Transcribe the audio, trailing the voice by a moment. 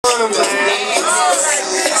man.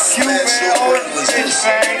 You man, oh, bitch,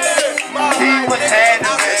 man. He was had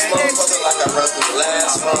it, man.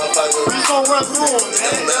 We gon' run through him,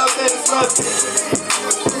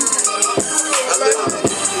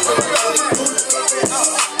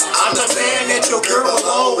 I'm the man that your girl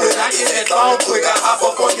alone with. I get that thong quick, I hop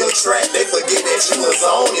up on your track. They forget that you was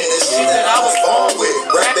on it. The shit that I was born with.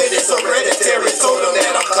 Rapping is hereditary. Told them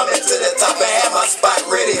that I'm coming to the top and have my spot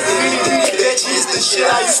ready. Bitch is the shit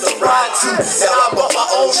I used to ride to. Now I bought my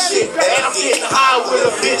own shit. And I'm getting high with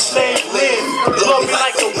a bitch named Lynn. Blow me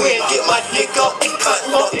like the wind. Get my dick up. Cut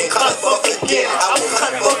fuck again. I will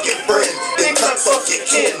cut fuck your friend. Then cut fuck your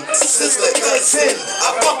kin. Sister cousin.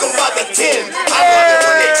 I fuck them by the 10. I love it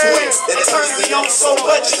when they twins. And it turns me on so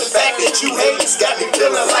much. The fact that you hate's got me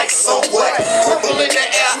feeling like so what? Purple in the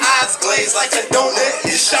air, eyes glazed like a donut.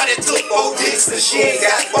 You shot it, took 4 dicks, and she ain't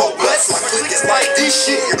got 4 butts. My click is like this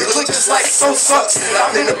shit. Your click just like so sucks.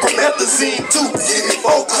 I'm in the promethazine too. Give me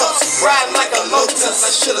 4 cups. Riding like a Lotus.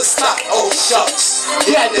 I should've stopped. Oh shucks.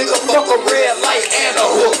 Yeah, nigga, fuck a red light and a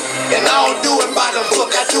hook. And I don't do it by the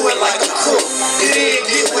book. I do it like a crook. It didn't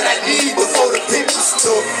get what I need before the pictures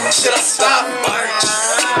took. Should I stop?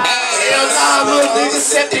 Hell nah, little nigga,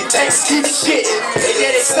 septic tanks keep shitting. They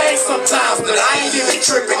get it stank sometimes, but I ain't even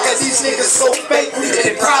tripping. Cause these niggas so fake that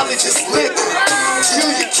it probably just liquor.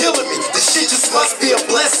 You're killing me, this shit just must be a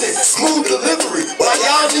blessing. Smooth delivery, while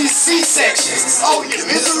y'all need C-sections. Oh, your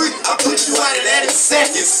misery, I put you out of that in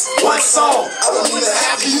seconds. One song, I won't even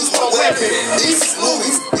have to use my weapon. These is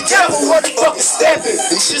Louis, be careful where the fuck is stepping.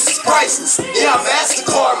 These shit is priceless, yeah, I'm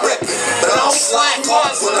MasterCard repping. But I don't slide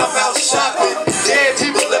cards when I'm out shopping. Dead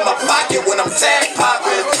people in my pocket when I'm tag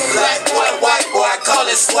popping. Black boy, white boy, I call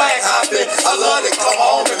it swag hopping. I love to come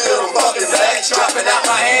home and feel them fucking bags dropping out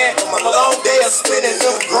my hand. A long day of spending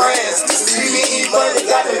them grands. CBE money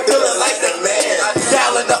got me feeling like the man.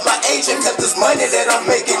 Dialing up my agent cause this money that I'm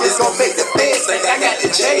making is gonna make the feds think I got the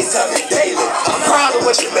J's coming daily. I'm proud of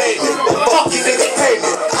what you made me, but fuck you nigga pay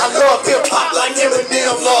me. I love hip hop like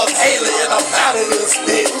Eminem loves Haley, and I'm out of this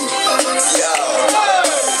bitch.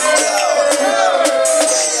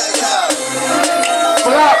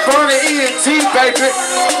 Block burning ENT, baby.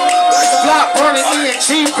 Block burning ENT,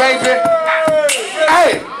 baby.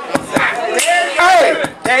 Hey, hey,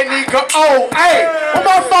 that nigga, oh, hey, where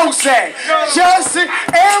my folks at? Justin,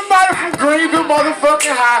 everybody from Greenville,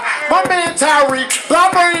 motherfucking high. My man Tyree,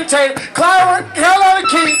 Block burning Taylor, Clyra, Carolina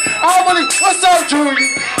King, Albany, what's up, Julian?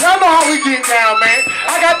 Y'all know how we get down, man.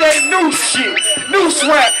 I got that new shit, new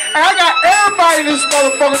swag. And I got everybody in this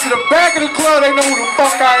motherfucker to the back of the club. They know who the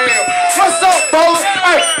fuck I am. What's up, Bowler?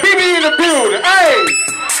 Hey, BB in the building. Hey,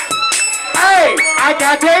 hey, I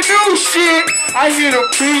got that new shit. I hear the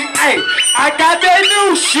beat. Hey, I got that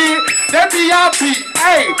new shit. That VIP.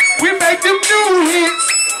 Hey, we make them new hits.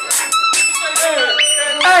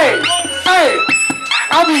 Hey, hey,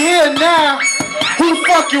 I'm here now. Who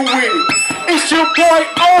fucking with it? It's your boy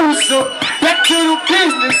Oza. Back to the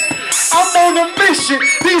business. I'm on a mission,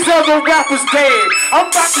 these other rappers dead.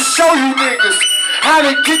 I'm about to show you niggas how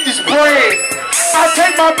to get this bread. I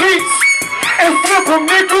take my beats and flip them,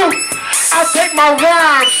 nigga. I take my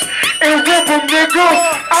rhymes and rip them, nigga.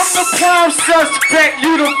 I'm the prime suspect,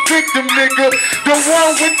 you the victim, nigga. The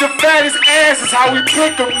one with the fattest ass is how we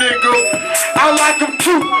pick them, nigga. I like them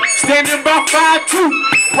too, standing by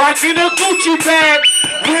 5'2", rocking a Gucci bag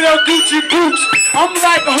with a Gucci boots. I'm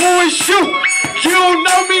like, who is you? You don't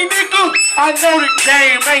know me, nigga? I know the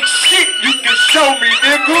game ain't shit you can show me,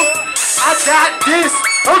 nigga. I got this,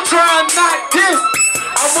 I'm trying not this.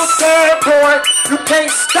 I'm a bad boy, you can't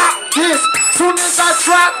stop this. Soon as I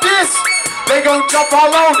drop this, they gon' jump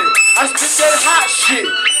all on it. I spit that hot shit,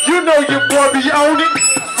 you know your boy be on it.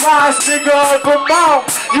 Flyest nigga of them all,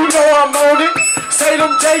 you know I'm on it. Say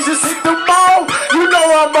them days just hit the mall, you know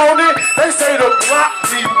I'm on it. They say the block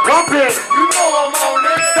be bumpin', you know I'm on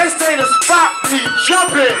it. They say the spot be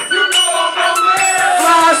jumpin', you know I'm on it.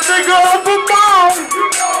 Flyest nigga of them all, you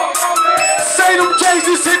know I'm on it. Say them days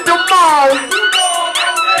just hit the mall, you know I'm on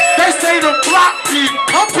it. They say the block be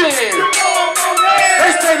pumpin', you know I'm on it.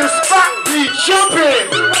 They say the spot be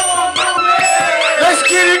jumpin', you know I'm on it. Let's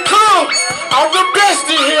get it cool, I'm the best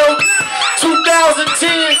in here.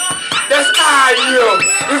 2010, that's our year.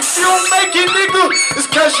 If you don't make it, nigga, it's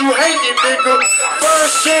cause you hate it, nigga.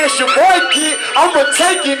 First chance your boy get, I'ma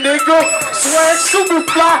take it, nigga. Swag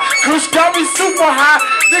SUPERFLY, Kush got me super high.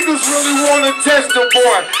 Niggas really wanna test the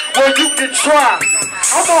boy, well you can try.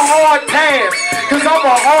 I'm a hard pass, cause I'm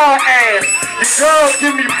a hard ass. Your girls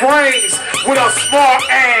give me brains with a small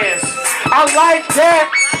ass. I like that,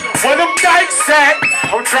 where them dykes at.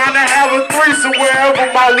 I'm trying to have a threesome wherever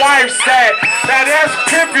my wife's at. Now that's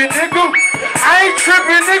pimpin', nigga. I ain't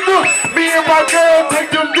trippin', nigga. Me and my girl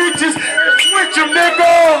take them bitches and switch them,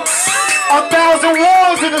 nigga. 1,000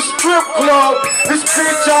 walls in a strip club. This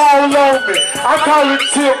bitch all on me. I call it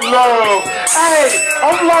tip love. Hey,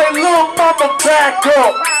 I'm like, look, mama, back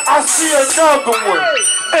up. I see another one,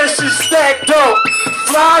 and she stacked up.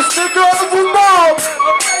 Fly nigga of the mall.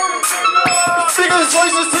 Niggas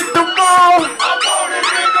voices hit the mall.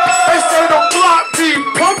 They say the block be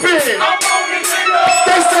pumping.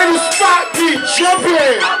 They say the spot be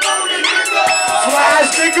jumping. Fly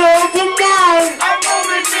nigga of the mall.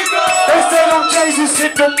 They say them Jesus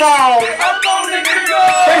hit the mall.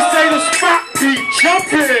 They say the spot be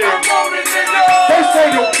jumping. They say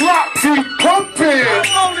the block be pumping.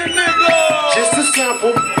 Just a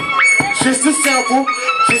sample, just a sample,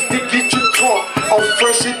 just to get you drunk. I'm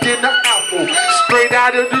fresher than the apple, straight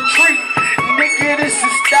out of the tree. Nigga, this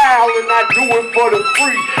is style and I do it for the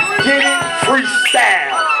free. Get it?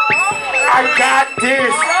 Freestyle. I got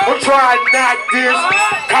this, I'm trying to knock this.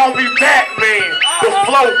 Call me Batman, the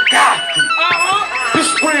flow got it.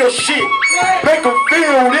 This real shit, make them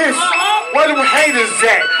feel this. Where them haters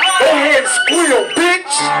at? Go ahead and squeal,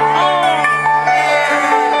 bitch.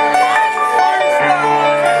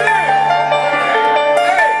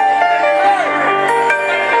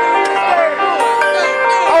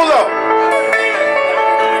 Hold up.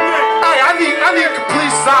 Hey, I need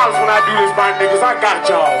complete silence when I do this, my niggas. I got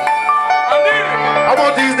y'all. I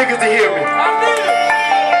want these niggas to hear me.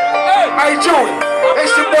 Hey, Julie,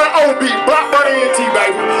 it's your boy OB, Block Money NT,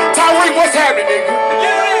 baby. Tyree, what's happening, nigga?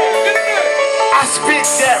 I spit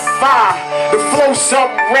that fire, the flow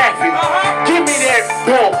something rapid. Give me that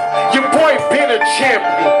bump, your boy been a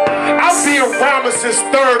champion. I've been rhyming since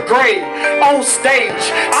 3rd grade, on stage.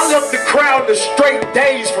 I left the crowd the straight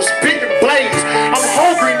days for spitting blades. I'm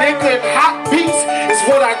hungry, nigga, and hot beats is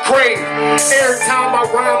what I crave. Every time I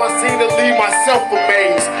rhyme, I seem to leave myself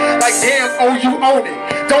amazed. Like, damn, oh, you own it.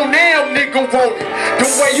 Don't damn, nigga, want it. The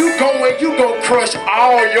way you gon' crush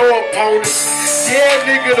all your opponents. Yeah,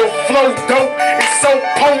 nigga, the flow dope is so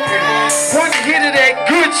potent. One hit of that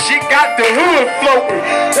good shit got the hood floating.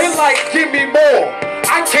 They like, give me more.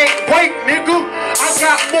 I can't wait, nigga. I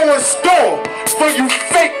got more in store for you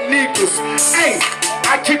fake niggas. Hey,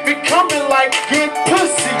 I keep it coming like good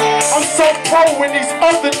pussy. I'm so pro when these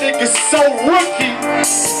other niggas so rookie.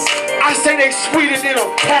 I say they sweeter than a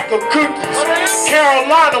pack of cookies.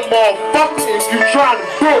 Carolina, motherfucker, if you tryna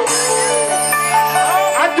book.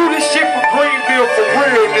 I do this shit for Greenville for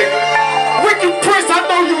real, nigga. Ricky Prince, I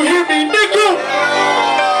know you hear me, nigga.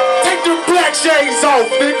 Take them black shades off,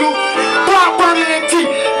 nigga. Block Money NT.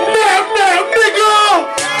 Nap, nigga.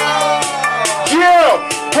 Yeah,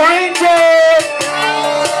 brain dead.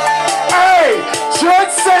 Hey,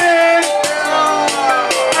 Judson.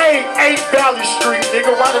 Hey, 8 Valley Street,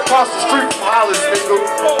 nigga. Right across the street from Hollis, nigga.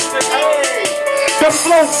 Hey. The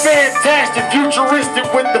flow fantastic, futuristic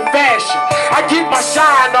with the fashion. I keep my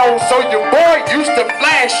shine on, so your boy used to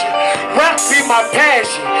flash it. Rap be my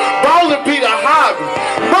passion, ballin' be the hobby,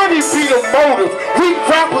 money be the motive, weak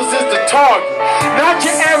rappers is the target. Not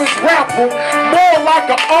your average rapper, more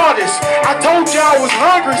like an artist. I told you I was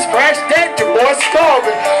hungry, scratch that, your boy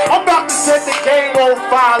starving. I'm about to set the game on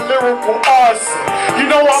fire, lyrical arson. You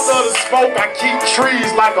know I love to smoke, I keep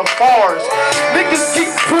trees like a forest. Niggas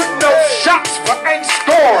keep putting up shots but ain't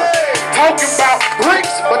scoring. Talking about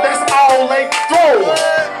bricks, but that's all they throwing.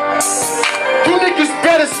 You niggas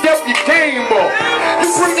better step your game up. You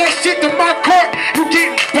bring that shit to my court, you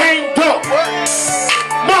getting banged up.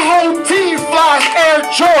 My whole team flies Air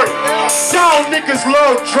Jordan. Y'all niggas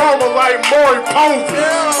love drama like Maury Povey.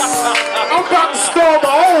 I'm about to start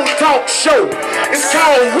my own talk show. It's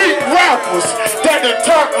called Weak Rappers That the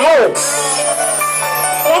Turk Hold.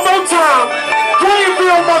 One more time,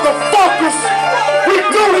 Greenville motherfuckers, we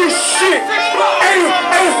do this shit. And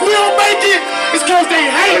if we don't make it, it's cause they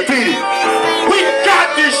hate it. We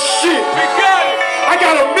got this shit. I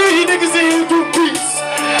got a million niggas in here who do beats.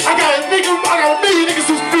 I got a million niggas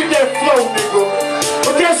who spit that flow, nigga.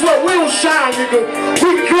 But guess what? We don't shine, nigga.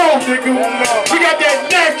 We glow, nigga. We got that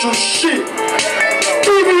natural shit.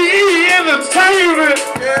 BBE Entertainment.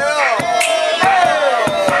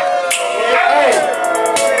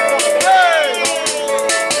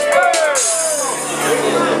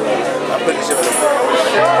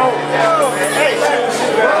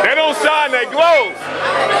 They don't shine, they glow.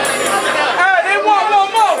 Hey, they want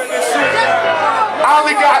one more. I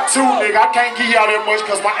only got 2, nigga. I can't give y'all that much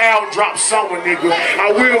because my album dropped summer, nigga.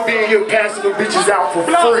 I will be in here passing the bitches out for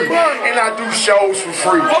free. And I do shows for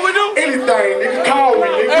free. What we do? Anything, nigga. Call me,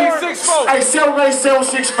 nigga. 864. Hey,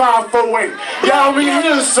 7876548. Y'all need to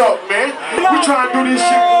hear something, man. We trying to do this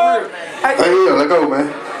shit for real. Hey, yeah, let go, man.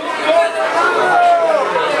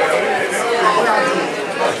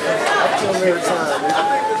 Every time.